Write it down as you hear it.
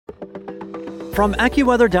From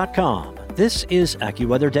AccuWeather.com, this is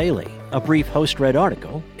AccuWeather Daily, a brief host-read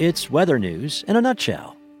article. It's weather news in a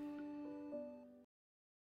nutshell.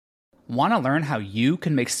 Want to learn how you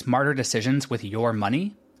can make smarter decisions with your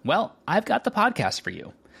money? Well, I've got the podcast for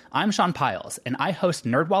you. I'm Sean Piles, and I host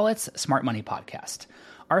NerdWallet's Smart Money Podcast.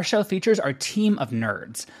 Our show features our team of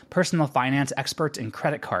nerds, personal finance experts in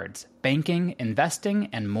credit cards, banking, investing,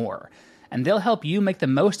 and more. And they'll help you make the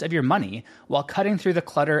most of your money while cutting through the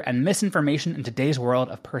clutter and misinformation in today's world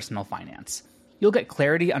of personal finance. You'll get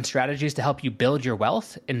clarity on strategies to help you build your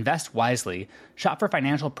wealth, invest wisely, shop for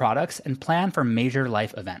financial products, and plan for major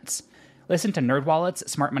life events. Listen to NerdWallet's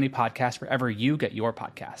Smart Money Podcast wherever you get your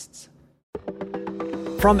podcasts.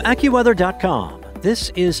 From AccuWeather.com, this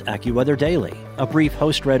is AccuWeather Daily, a brief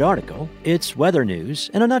host-read article. It's weather news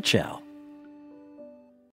in a nutshell.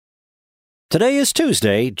 Today is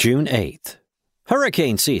Tuesday, June 8th.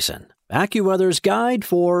 Hurricane Season, AccuWeather's Guide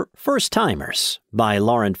for First-Timers by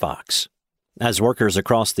Lauren Fox. As workers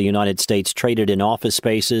across the United States traded in office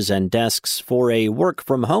spaces and desks for a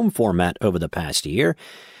work-from-home format over the past year,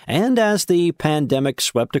 and as the pandemic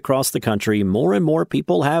swept across the country, more and more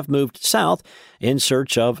people have moved south in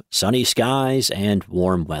search of sunny skies and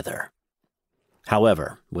warm weather.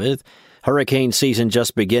 However, with hurricane season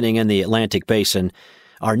just beginning in the Atlantic Basin,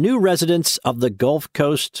 are new residents of the Gulf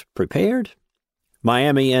Coast prepared?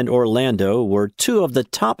 Miami and Orlando were two of the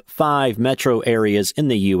top 5 metro areas in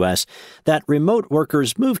the U.S. that remote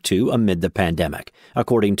workers moved to amid the pandemic,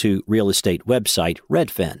 according to real estate website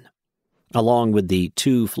Redfin. Along with the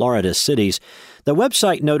 2 Florida cities, the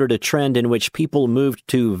website noted a trend in which people moved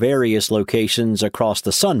to various locations across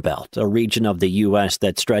the Sun Belt, a region of the U.S.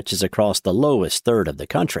 that stretches across the lowest third of the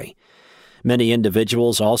country. Many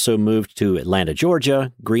individuals also moved to Atlanta,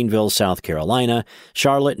 Georgia, Greenville, South Carolina,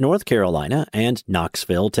 Charlotte, North Carolina, and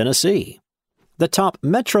Knoxville, Tennessee. The top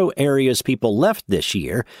metro areas people left this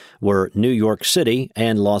year were New York City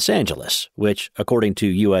and Los Angeles, which, according to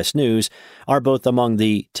U.S. News, are both among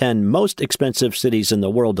the 10 most expensive cities in the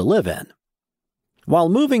world to live in. While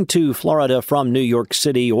moving to Florida from New York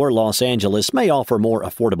City or Los Angeles may offer more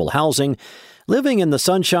affordable housing, living in the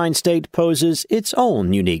Sunshine State poses its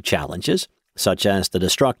own unique challenges, such as the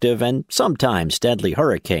destructive and sometimes deadly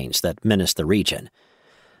hurricanes that menace the region.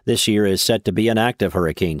 This year is set to be an active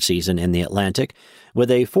hurricane season in the Atlantic,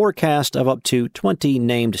 with a forecast of up to 20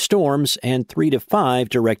 named storms and 3 to 5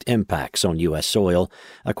 direct impacts on U.S. soil,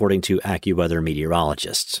 according to AccuWeather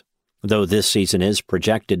meteorologists. Though this season is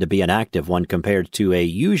projected to be an active one compared to a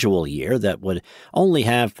usual year that would only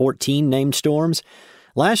have 14 named storms,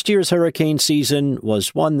 last year's hurricane season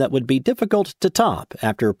was one that would be difficult to top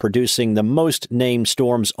after producing the most named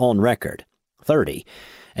storms on record, 30,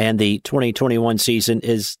 and the 2021 season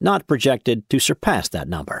is not projected to surpass that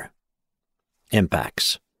number.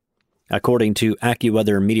 Impacts. According to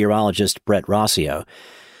AccuWeather meteorologist Brett Rossio,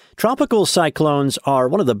 tropical cyclones are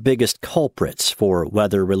one of the biggest culprits for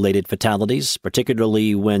weather-related fatalities,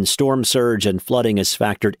 particularly when storm surge and flooding is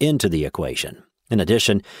factored into the equation. In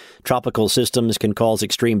addition, tropical systems can cause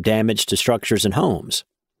extreme damage to structures and homes.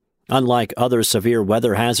 Unlike other severe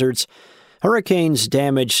weather hazards, hurricanes'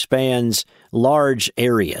 damage spans large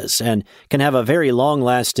areas and can have a very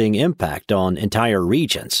long-lasting impact on entire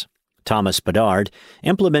regions. Thomas Bedard,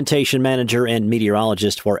 implementation manager and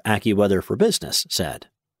meteorologist for AccuWeather for Business, said.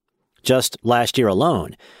 Just last year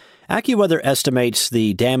alone, AccuWeather estimates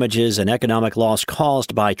the damages and economic loss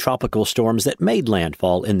caused by tropical storms that made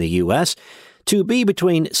landfall in the U.S. to be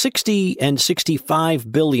between $60 and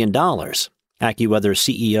 $65 billion. AccuWeather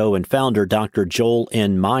CEO and founder Dr. Joel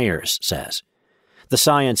N. Myers says. The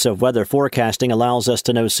science of weather forecasting allows us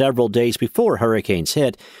to know several days before hurricanes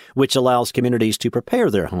hit, which allows communities to prepare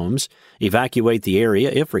their homes, evacuate the area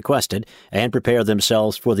if requested, and prepare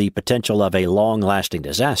themselves for the potential of a long-lasting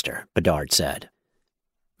disaster, Bedard said.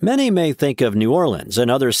 Many may think of New Orleans and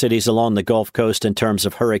other cities along the Gulf Coast in terms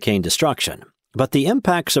of hurricane destruction, but the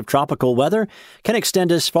impacts of tropical weather can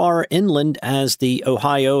extend as far inland as the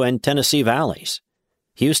Ohio and Tennessee valleys.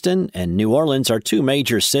 Houston and New Orleans are 2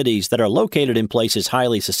 major cities that are located in places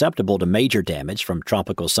highly susceptible to major damage from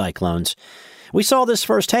tropical cyclones. We saw this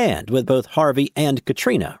firsthand with both Harvey and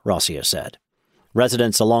Katrina, Rossio said.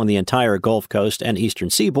 Residents along the entire Gulf Coast and eastern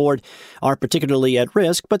seaboard are particularly at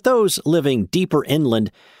risk, but those living deeper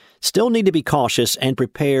inland still need to be cautious and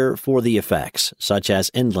prepare for the effects, such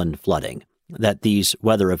as inland flooding, that these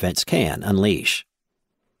weather events can unleash.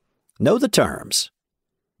 Know the terms.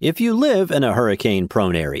 If you live in a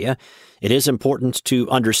hurricane-prone area, it is important to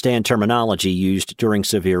understand terminology used during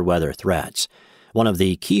severe weather threats. One of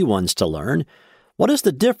the key ones to learn, what is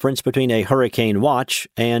the difference between a hurricane watch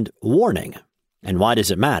and warning, and why does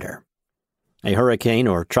it matter? A hurricane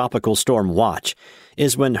or tropical storm watch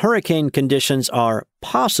is when hurricane conditions are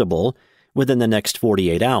possible within the next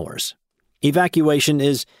 48 hours. Evacuation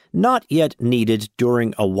is not yet needed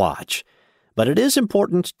during a watch, but it is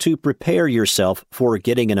important to prepare yourself for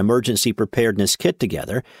getting an emergency preparedness kit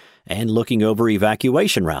together and looking over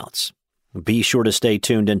evacuation routes. Be sure to stay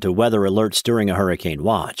tuned into weather alerts during a hurricane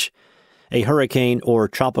watch. A hurricane or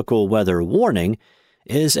tropical weather warning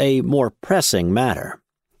is a more pressing matter.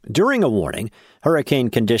 During a warning, hurricane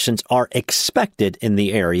conditions are expected in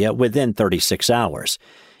the area within 36 hours.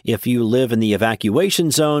 If you live in the evacuation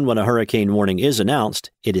zone when a hurricane warning is announced,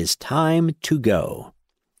 it is time to go.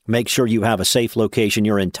 Make sure you have a safe location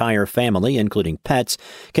your entire family, including pets,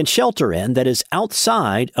 can shelter in that is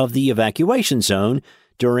outside of the evacuation zone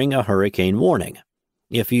during a hurricane warning.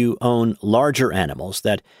 If you own larger animals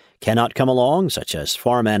that cannot come along, such as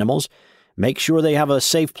farm animals, make sure they have a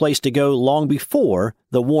safe place to go long before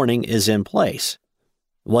the warning is in place.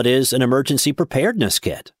 What is an emergency preparedness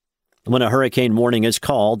kit? When a hurricane warning is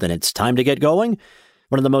called and it's time to get going,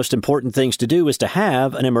 one of the most important things to do is to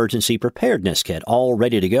have an emergency preparedness kit all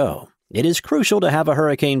ready to go. It is crucial to have a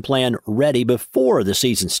hurricane plan ready before the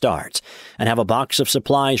season starts and have a box of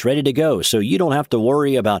supplies ready to go so you don't have to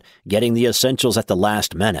worry about getting the essentials at the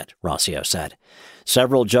last minute, Rossio said.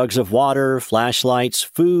 Several jugs of water, flashlights,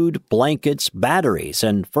 food, blankets, batteries,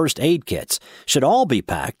 and first aid kits should all be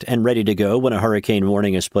packed and ready to go when a hurricane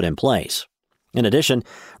warning is put in place. In addition,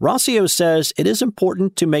 Rossio says it is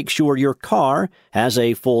important to make sure your car has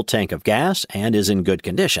a full tank of gas and is in good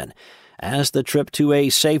condition, as the trip to a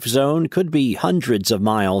safe zone could be hundreds of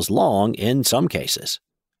miles long in some cases.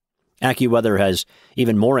 AccuWeather has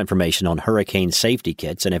even more information on hurricane safety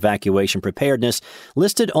kits and evacuation preparedness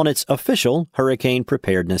listed on its official hurricane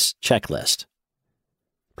preparedness checklist.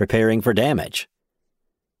 Preparing for damage.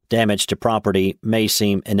 Damage to property may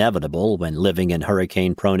seem inevitable when living in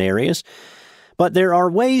hurricane-prone areas, but there are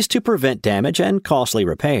ways to prevent damage and costly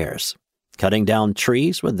repairs. Cutting down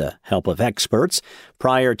trees with the help of experts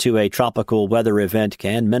prior to a tropical weather event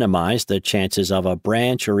can minimize the chances of a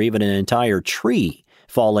branch or even an entire tree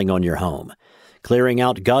falling on your home. Clearing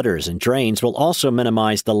out gutters and drains will also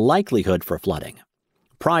minimize the likelihood for flooding.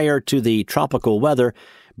 Prior to the tropical weather,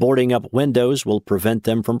 boarding up windows will prevent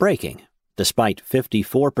them from breaking. Despite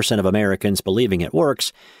 54% of Americans believing it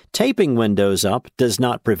works, taping windows up does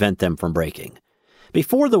not prevent them from breaking.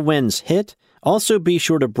 Before the winds hit, also be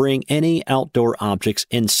sure to bring any outdoor objects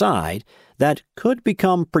inside that could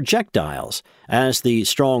become projectiles as the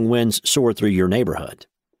strong winds soar through your neighborhood.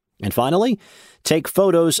 And finally, take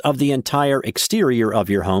photos of the entire exterior of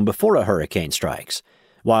your home before a hurricane strikes.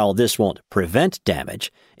 While this won't prevent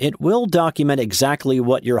damage, it will document exactly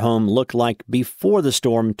what your home looked like before the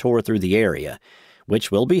storm tore through the area,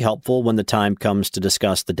 which will be helpful when the time comes to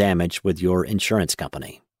discuss the damage with your insurance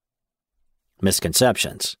company.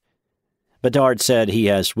 Misconceptions. Bedard said he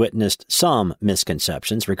has witnessed some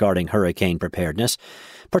misconceptions regarding hurricane preparedness,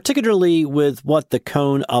 particularly with what the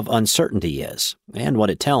cone of uncertainty is and what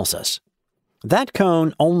it tells us. That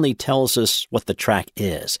cone only tells us what the track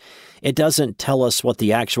is. It doesn't tell us what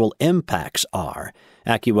the actual impacts are,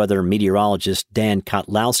 AccuWeather meteorologist Dan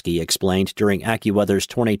Kotlowski explained during AccuWeather's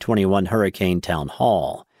 2021 Hurricane Town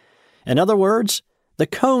Hall. In other words, the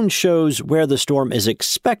cone shows where the storm is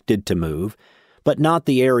expected to move, but not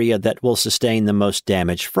the area that will sustain the most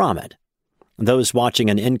damage from it. Those watching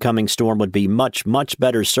an incoming storm would be much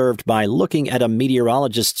better served by looking at a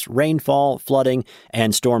meteorologist's rainfall, flooding,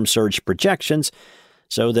 and storm surge projections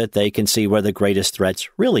so that they can see where the greatest threats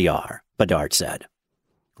really are, Bedard said.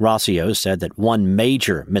 Rossio said that one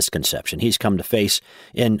major misconception he's come to face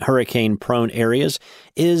in hurricane-prone areas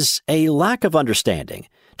is a lack of understanding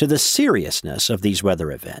to the seriousness of these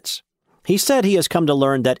weather events. He said he has come to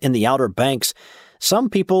learn that in the Outer Banks, some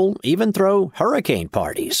people even throw hurricane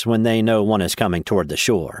parties when they know one is coming toward the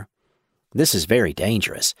shore. This is very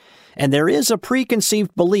dangerous, and there is a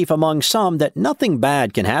preconceived belief among some that nothing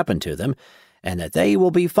bad can happen to them and that they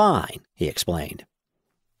will be fine, he explained.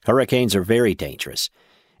 Hurricanes are very dangerous,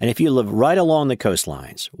 and if you live right along the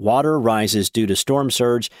coastlines, water rises due to storm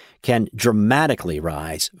surge can dramatically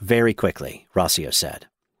rise very quickly, Rossio said.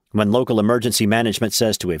 When local emergency management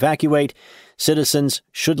says to evacuate, citizens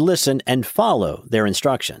should listen and follow their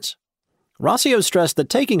instructions. Rossio stressed that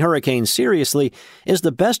taking hurricanes seriously is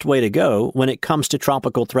the best way to go when it comes to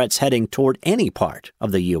tropical threats heading toward any part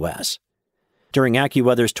of the U.S. During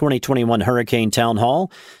AccuWeather's 2021 Hurricane Town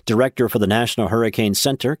Hall, Director for the National Hurricane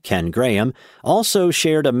Center, Ken Graham, also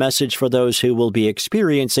shared a message for those who will be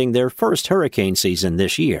experiencing their first hurricane season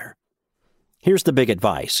this year. Here's the big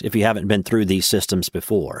advice if you haven't been through these systems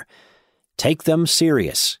before. Take them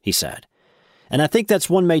serious, he said. And I think that's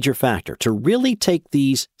one major factor to really take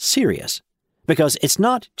these serious, because it's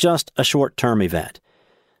not just a short-term event.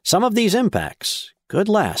 Some of these impacts could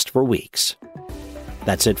last for weeks.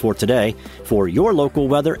 That's it for today. For your local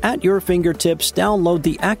weather at your fingertips, download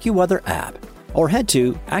the AccuWeather app or head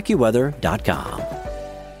to AccuWeather.com.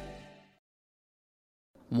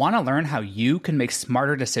 Want to learn how you can make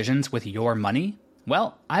smarter decisions with your money?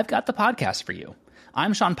 Well, I've got the podcast for you.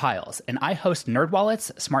 I'm Sean Piles, and I host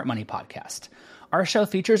NerdWallet's Smart Money Podcast. Our show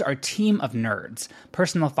features our team of nerds,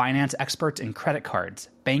 personal finance experts in credit cards,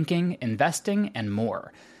 banking, investing, and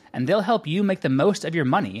more. And they'll help you make the most of your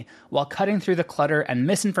money while cutting through the clutter and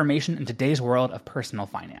misinformation in today's world of personal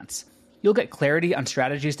finance. You'll get clarity on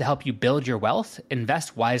strategies to help you build your wealth,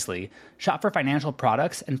 invest wisely, shop for financial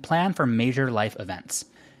products, and plan for major life events.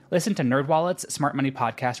 Listen to NerdWallet's Smart Money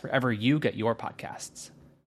Podcast wherever you get your podcasts.